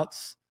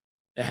timeouts.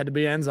 It had to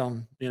be end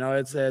zone.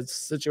 It's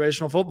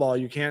situational football.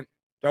 You can't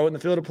throw it in the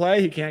field of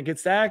play. He can't get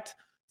sacked.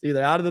 It's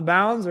either out of the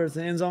bounds or it's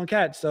an end zone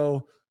catch.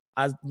 So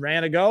I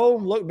ran a go,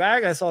 looked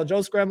back. I saw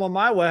Joe scramble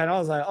my way, and I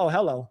was like, oh,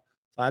 hello.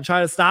 So I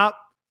tried to stop.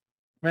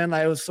 Man,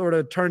 it was sort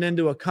of turned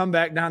into a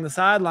comeback down the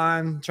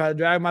sideline, tried to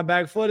drag my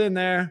back foot in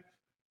there.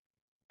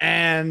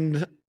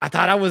 And I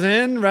thought I was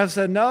in. Ref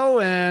said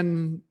no.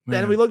 And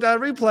then we looked at a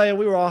replay and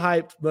we were all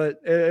hyped, but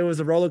it was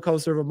a roller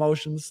coaster of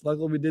emotions.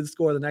 Luckily, we did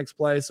score the next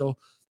play. So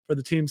for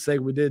the team's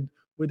sake, we did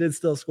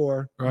still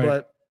score. Right.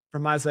 But for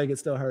my sake, it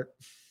still hurt.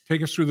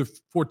 Take us through the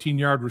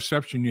 14-yard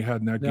reception you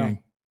had in that game.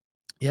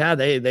 Yeah,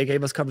 they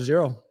gave us cover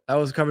zero. That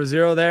was cover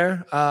zero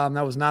there.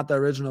 That was not the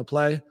original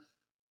play.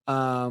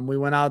 We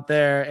went out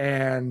there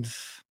and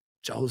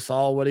Joe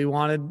saw what he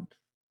wanted,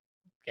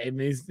 gave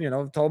me,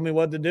 told me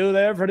what to do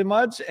there pretty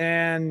much.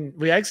 And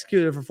we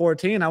executed for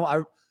 14.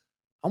 I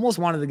almost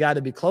wanted the guy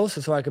to be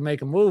closer so I could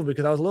make a move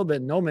because I was a little bit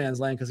in no man's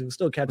land because he was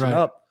still catching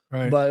up.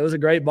 Right. But it was a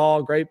great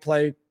ball, great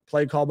play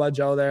call by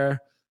Joe there.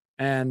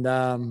 And, it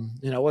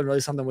wasn't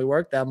really something we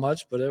worked that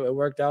much, but it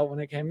worked out when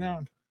it came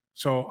down.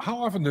 So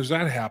how often does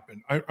that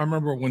happen? I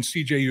remember when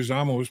CJ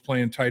Uzama was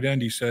playing tight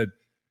end, he said,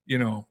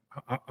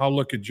 I'll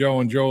look at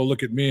Joe and Joe will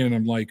look at me and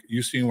I'm like, are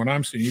you seeing what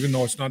I'm seeing? Even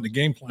though it's not in the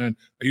game plan,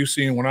 are you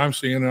seeing what I'm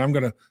seeing?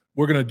 And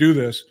we're going to do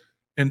this.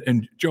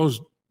 And Joe's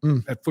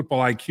at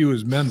football IQ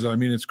is Mensa.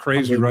 It's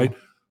crazy, right?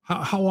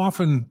 How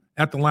often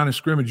at the line of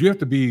scrimmage, you have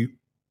to be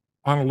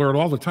on alert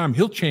all the time.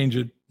 He'll change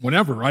it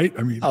whenever, right?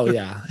 Oh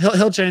yeah,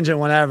 he'll change it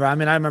whenever. I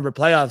remember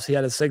playoffs. He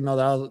had a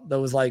signal that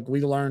was like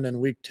we learned in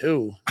week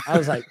 2. I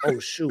was like, oh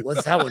shoot,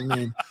 what's that one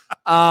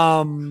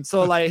mean?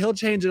 So he'll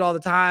change it all the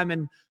time,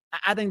 and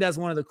I think that's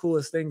one of the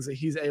coolest things that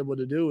he's able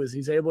to do is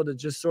he's able to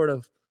just sort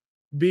of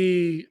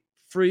be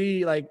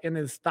free, in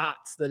his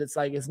thoughts. That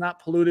it's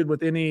not polluted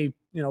with any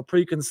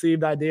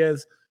preconceived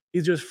ideas.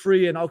 He's just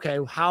free and okay.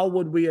 How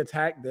would we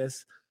attack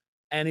this?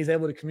 And he's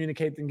able to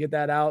communicate and get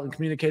that out and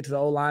communicate to the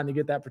O-line to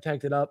get that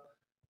protected up.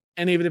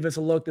 And even if it's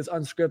a look that's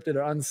unscripted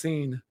or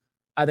unseen,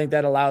 I think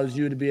that allows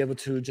you to be able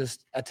to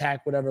just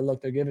attack whatever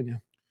look they're giving you.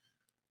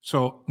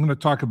 So I'm going to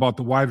talk about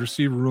the wide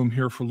receiver room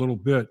here for a little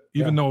bit.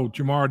 Even though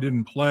Ja'Marr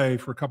didn't play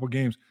for a couple of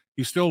games,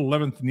 he's still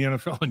 11th in the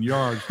NFL in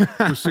yards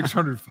with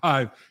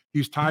 605.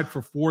 He's tied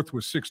for 4th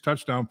with 6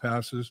 touchdown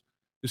passes.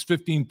 His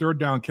 15 third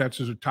down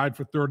catches are tied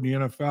for 3rd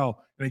in the NFL.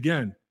 And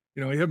again,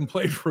 he hasn't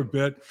played for a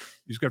bit.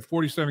 He's got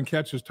 47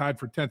 catches, tied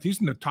for 10th. He's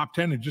in the top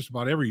 10 in just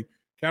about every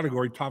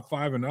category, top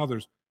 5 in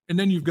others. And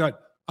then you've got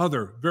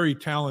other very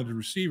talented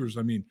receivers.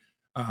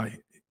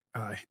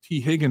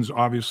 T. Higgins,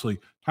 obviously,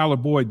 Tyler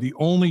Boyd, the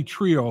only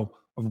trio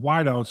of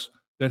wideouts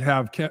that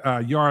have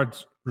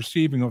yards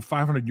receiving of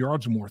 500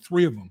 yards or more,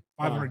 3 of them,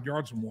 500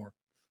 yards or more.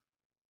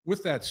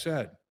 With that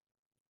said,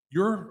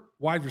 your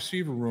wide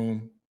receiver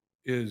room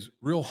is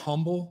real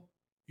humble.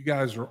 You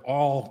guys are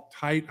all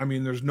tight.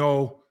 There's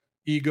no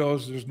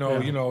egos. There's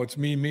no, it's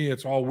me,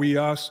 it's all we,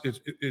 us.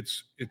 It's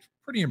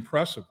pretty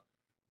impressive.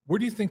 Where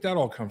do you think that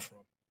all comes from?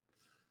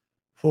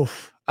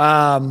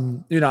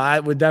 I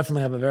would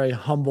definitely have a very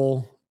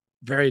humble,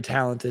 very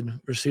talented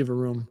receiver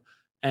room.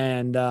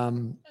 And,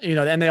 and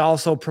they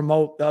also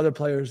promote the other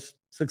players'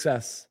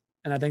 success.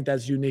 And I think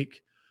that's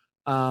unique.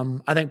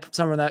 I think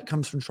some of that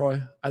comes from Troy.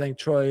 I think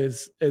Troy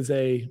is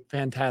a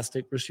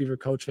fantastic receiver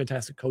coach,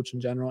 fantastic coach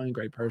in general, and a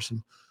great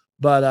person.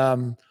 But,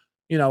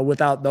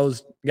 without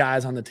those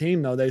guys on the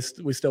team, though,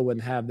 we still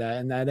wouldn't have that.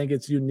 And I think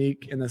it's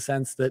unique in the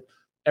sense that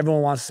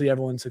everyone wants to see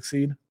everyone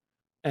succeed.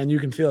 And you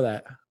can feel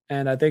that.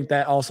 And I think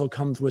that also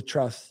comes with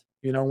trust.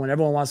 When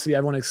everyone wants to see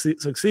everyone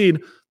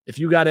succeed, if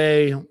you got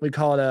we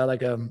call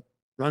it a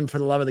run for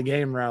the love of the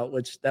game route,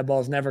 which that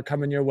ball's never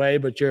coming your way,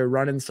 but you're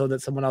running so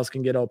that someone else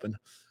can get open.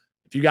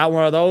 If you got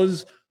one of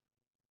those,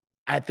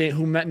 I think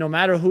no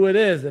matter who it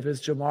is, if it's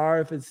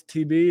Ja'Marr, if it's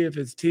TB, if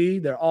it's T,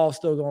 they're all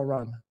still going to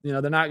run.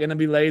 They're not going to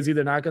be lazy.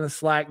 They're not going to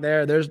slack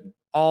there. They're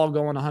all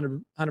going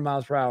 100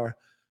 miles per hour.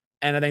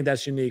 And I think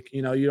that's unique.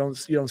 You don't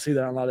see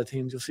that on a lot of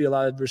teams. You'll see a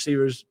lot of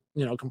receivers,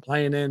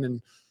 complaining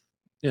and,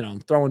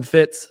 throwing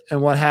fits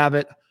and what have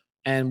it.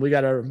 and we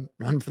got to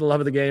run for the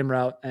love of the game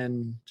route,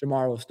 and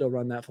Jamar will still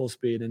run that full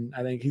speed. And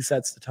I think he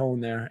sets the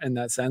tone there in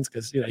that sense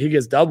because, he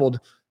gets doubled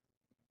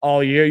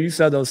all year. You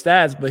said those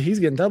stats, but he's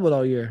getting doubled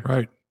all year.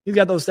 Right. He's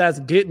got those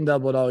stats getting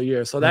doubled all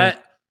year. So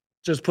that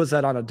just puts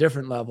that on a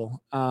different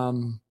level.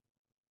 And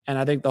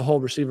I think the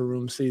whole receiver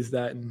room sees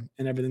that in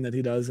everything that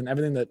he does and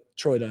everything that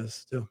Troy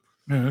does too.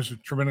 Man, there's a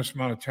tremendous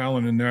amount of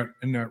talent in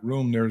that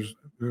room.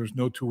 There's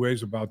no two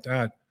ways about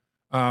that.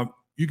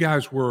 You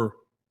guys were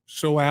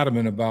so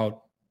adamant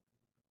about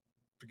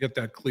forget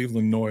that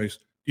Cleveland noise.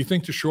 Do you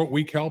think the short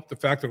week helped? The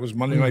fact that it was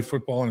Monday Night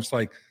Football and it's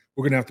like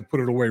we're going to have to put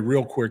it away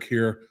real quick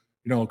here,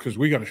 because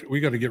we got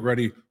to get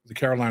ready for the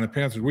Carolina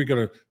Panthers. We got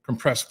to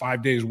compress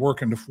 5 days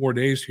work into 4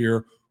 days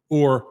here.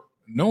 Or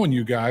knowing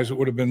you guys, it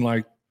would have been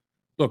like,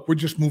 look, we're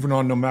just moving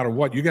on no matter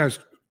what. You guys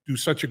do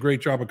such a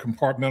great job of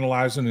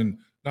compartmentalizing and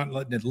not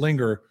letting it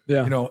linger,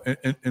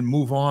 and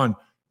move on.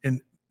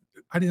 And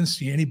I didn't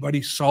see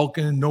anybody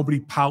sulking, nobody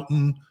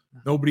pouting,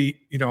 nobody,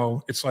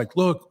 it's like,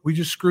 look, we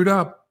just screwed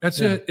up. That's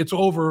it. It's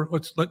over.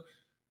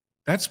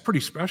 That's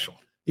pretty special.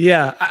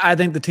 Yeah. I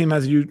think the team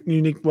has a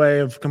unique way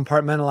of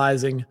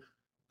compartmentalizing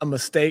a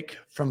mistake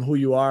from who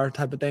you are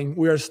type of thing.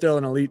 We are still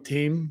an elite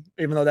team,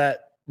 even though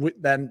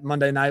that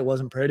Monday night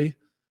wasn't pretty.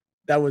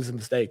 That was a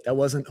mistake. That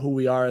wasn't who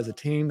we are as a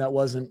team. That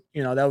wasn't,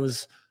 that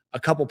was a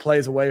couple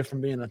plays away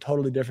from being a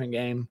totally different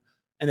game.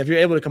 And if you're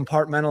able to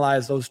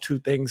compartmentalize those two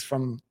things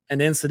from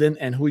an incident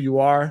and who you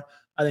are,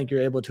 I think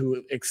you're able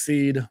to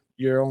exceed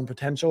your own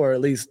potential, or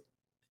at least,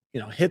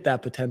 hit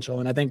that potential.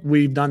 And I think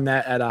we've done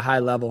that at a high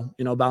level,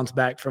 bounce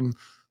back from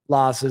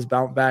losses,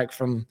 bounce back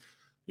from,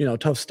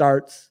 tough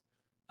starts.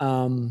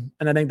 And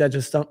I think that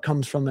just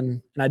comes from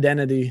an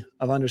identity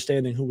of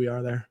understanding who we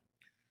are there.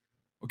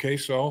 Okay,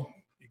 so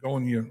you go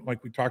and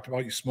like we talked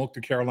about, you smoked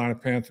the Carolina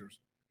Panthers.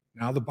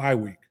 Now the bye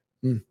week.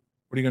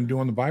 What are you going to do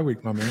on the bye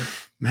week, my man?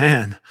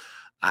 Man,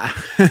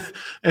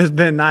 it's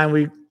been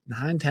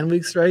 10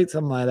 weeks straight,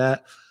 something like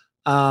that.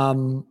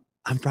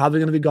 I'm probably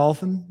going to be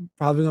golfing,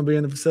 probably going to be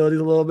in the facilities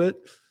a little bit,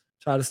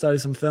 try to study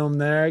some film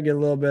there, get a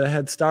little bit of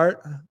head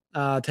start,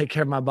 take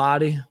care of my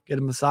body, get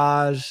a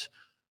massage.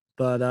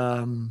 But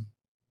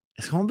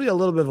it's going to be a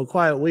little bit of a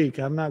quiet week.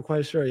 I'm not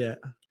quite sure yet.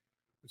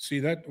 See,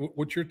 that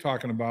what you're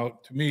talking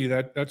about, to me,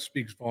 that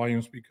speaks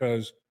volumes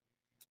because,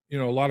 a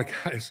lot of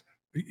guys,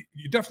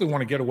 you definitely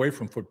want to get away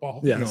from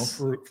football,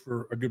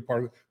 for a good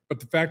part of it. But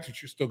the fact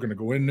that you're still going to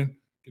go in and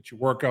get your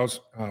workouts,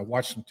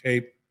 watch some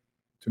tape,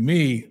 to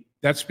me,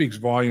 that speaks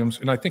volumes.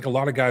 And I think a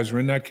lot of guys are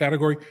in that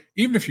category.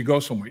 Even if you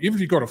go somewhere, even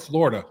if you go to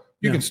Florida,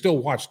 you can still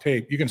watch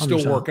tape. You can still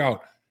 100%. Work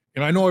out.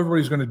 And I know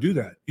everybody's going to do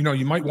that.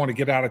 You might want to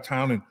get out of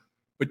town.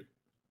 But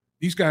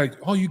these guys,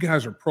 all you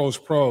guys are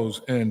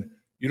pros, and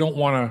you don't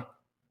want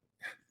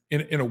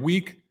to, in a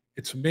week,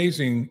 it's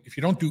amazing if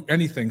you don't do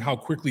anything, how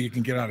quickly you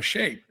can get out of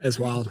shape. It's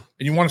wild.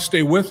 And you want to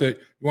stay with it.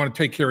 You want to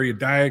take care of your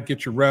diet,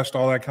 get your rest,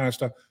 all that kind of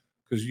stuff.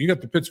 Because you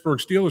got the Pittsburgh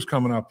Steelers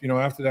coming up,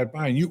 after that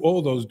bye. And you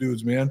owe those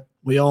dudes, man.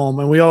 We owe them,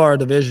 and we owe our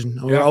division.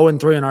 We're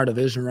 0-3 in our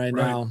division right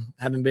now.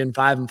 Having been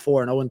 5-4 and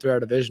 0-3 our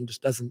division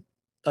just doesn't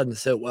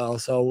sit well.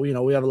 So, we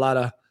have a lot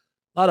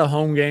of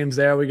home games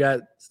there. We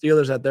got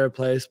Steelers at their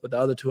place, but the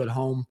other two at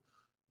home.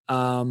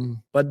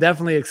 But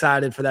definitely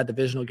excited for that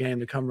divisional game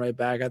to come right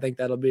back. I think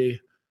that'll be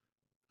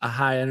a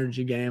high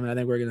energy game, and I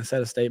think we're going to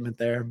set a statement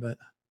there, but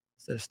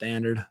it's their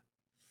standard.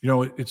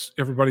 It's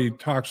everybody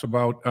talks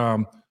about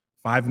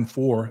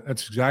 5-4.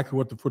 That's exactly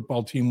what the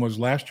football team was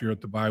last year at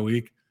the bye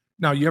week.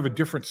 Now you have a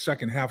different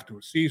second half to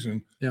a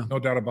season, no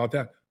doubt about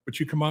that.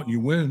 But you come out and you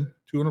win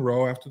 2 in a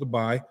row after the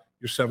bye.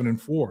 You're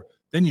 7-4.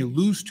 Then you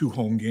lose 2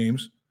 home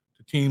games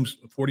to teams,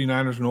 the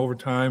 49ers in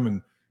overtime,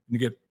 and you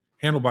get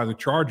handled by the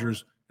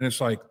Chargers, and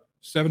it's like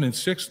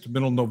 7-6 to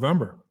middle of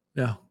November.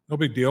 Yeah, no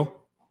big deal.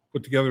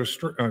 Put together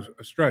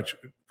a stretch,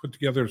 put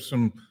together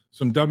some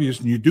W's,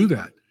 and you do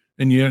that,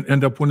 and you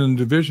end up winning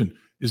the division.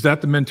 Is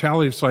that the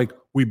mentality? It's like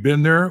we've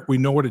been there, we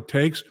know what it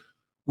takes.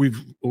 We've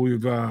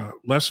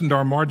lessened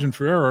our margin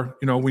for error.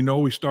 We know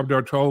we stubbed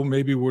our toe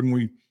maybe when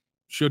we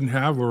shouldn't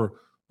have, or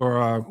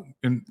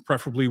and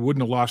preferably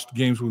wouldn't have lost the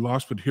games we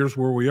lost. But here's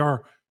where we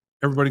are.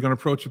 Everybody going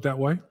to approach it that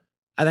way?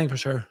 I think for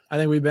sure. I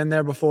think we've been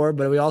there before,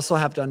 but we also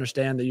have to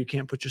understand that you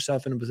can't put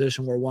yourself in a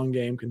position where one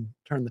game can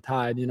turn the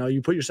tide.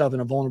 You put yourself in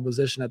a vulnerable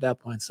position at that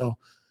point. So,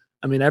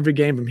 every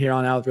game from here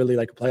on out is really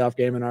like a playoff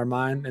game in our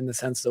mind, in the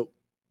sense that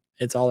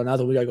it's all or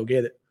nothing. We got to go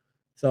get it.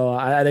 So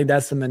I think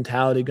that's the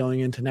mentality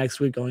going into next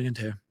week, going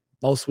into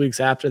most weeks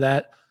after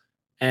that.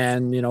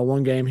 And,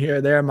 one game here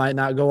or there might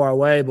not go our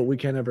way, but we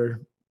can't ever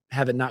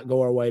have it not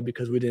go our way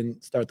because we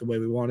didn't start the way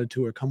we wanted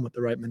to or come with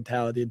the right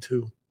mentality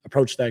to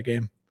approach that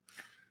game.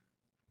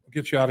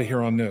 Get you out of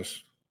here on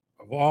this.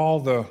 Of all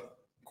the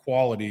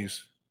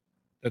qualities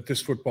that this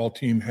football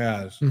team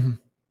has,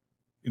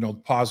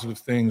 positive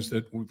things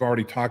that we've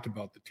already talked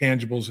about, the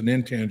tangibles and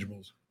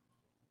intangibles,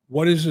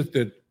 what is it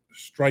that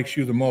strikes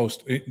you the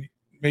most?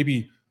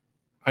 Maybe,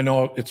 I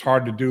know it's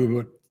hard to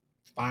do, but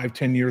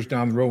 5-10 years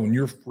down the road, when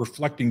you're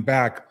reflecting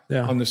back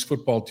on this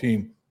football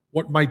team,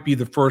 what might be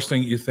the first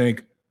thing you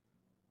think,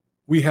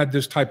 we had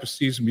this type of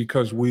season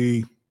because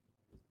we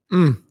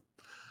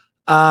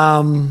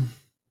I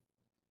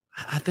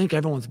think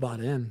everyone's bought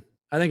in.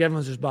 I think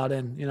everyone's just bought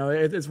in. You know,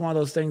 it's one of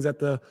those things at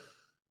the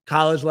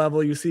college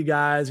level. You see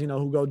guys, you know,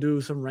 who go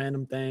do some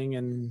random thing,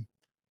 and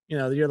you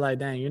know, you're like,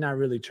 dang, you're not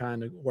really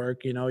trying to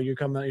work. You know, you're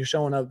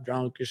showing up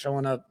drunk, you're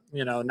showing up,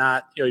 you know,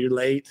 not, you know, you're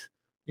late.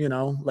 You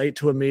know, late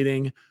to a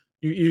meeting.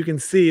 You can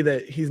see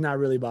that he's not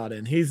really bought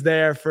in. He's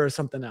there for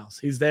something else.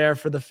 He's there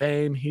for the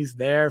fame. He's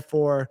there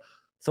for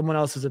someone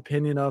else's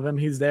opinion of him.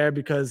 He's there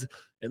because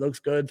it looks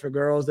good for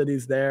girls that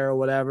he's there or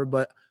whatever.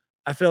 But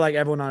I feel like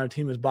everyone on our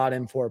team is bought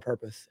in for a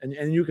purpose,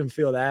 and you can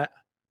feel that.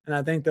 And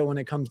I think that when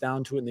it comes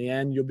down to it in the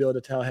end, you'll be able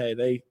to tell,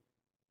 hey,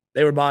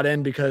 they were bought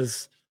in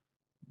because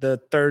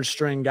the third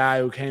string guy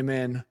who came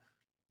in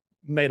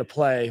made a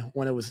play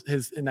when it was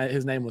his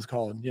name was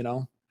called, you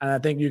know? And I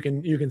think you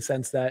can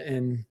sense that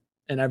in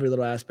every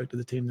little aspect of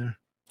the team there.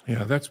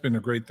 Yeah, that's been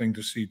a great thing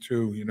to see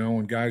too. You know,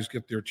 when guys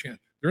get their chance,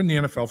 they're in the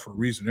NFL for a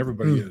reason.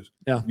 Everybody is.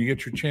 Yeah. When you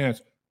get your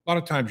chance. A lot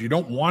of times you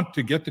don't want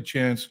to get the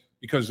chance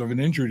because of an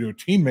injury to a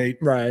teammate,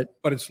 right?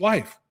 But it's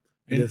life,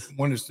 and Yes.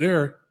 when it's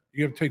there,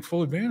 you got to take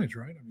full advantage,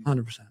 right? I mean,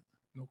 100%,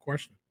 no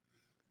question.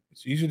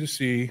 It's easy to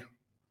see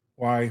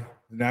why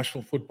the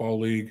National Football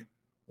League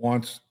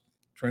wants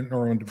Trent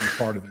Norman to be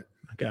part of it.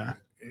 Okay.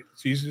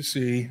 It's easy to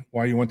see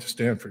why you went to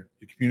Stanford.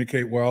 You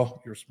communicate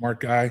well. You're a smart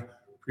guy.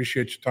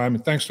 Appreciate your time,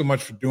 and thanks so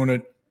much for doing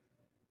it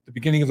at the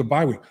beginning of the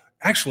bye week.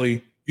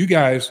 Actually, you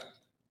guys,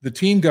 the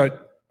team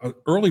got an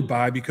early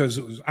bye because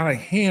it was out of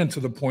hand to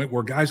the point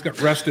where guys got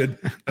rested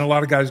and a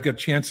lot of guys got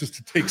chances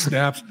to take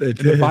snaps. And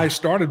the bye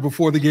started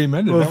before the game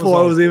ended.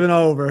 Before it was even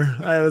over.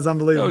 It was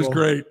unbelievable. That was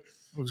great.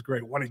 It was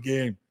great. What a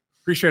game.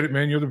 Appreciate it,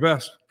 man. You're the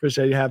best.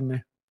 Appreciate you having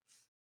me.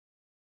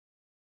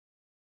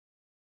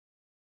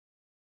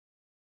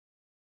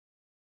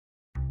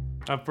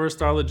 At First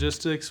Star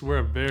Logistics, we're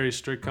a very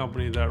strict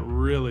company that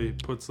really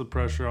puts the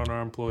pressure on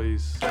our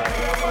employees.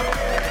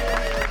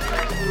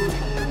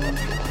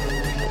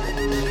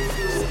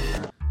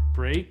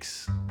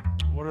 Breaks?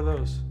 What are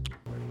those?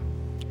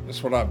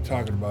 That's what I'm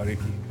talking about,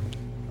 Icky.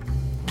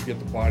 Get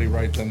the body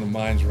right, then the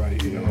mind's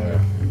right. You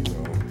know,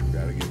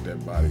 gotta get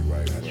that body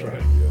right. That's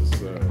right. Yes,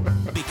 sir.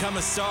 Become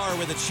a star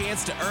with a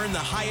chance to earn the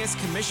highest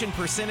commission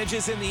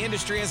percentages in the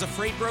industry as a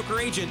freight broker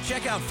agent.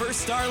 Check out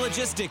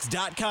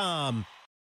FirstStarLogistics.com.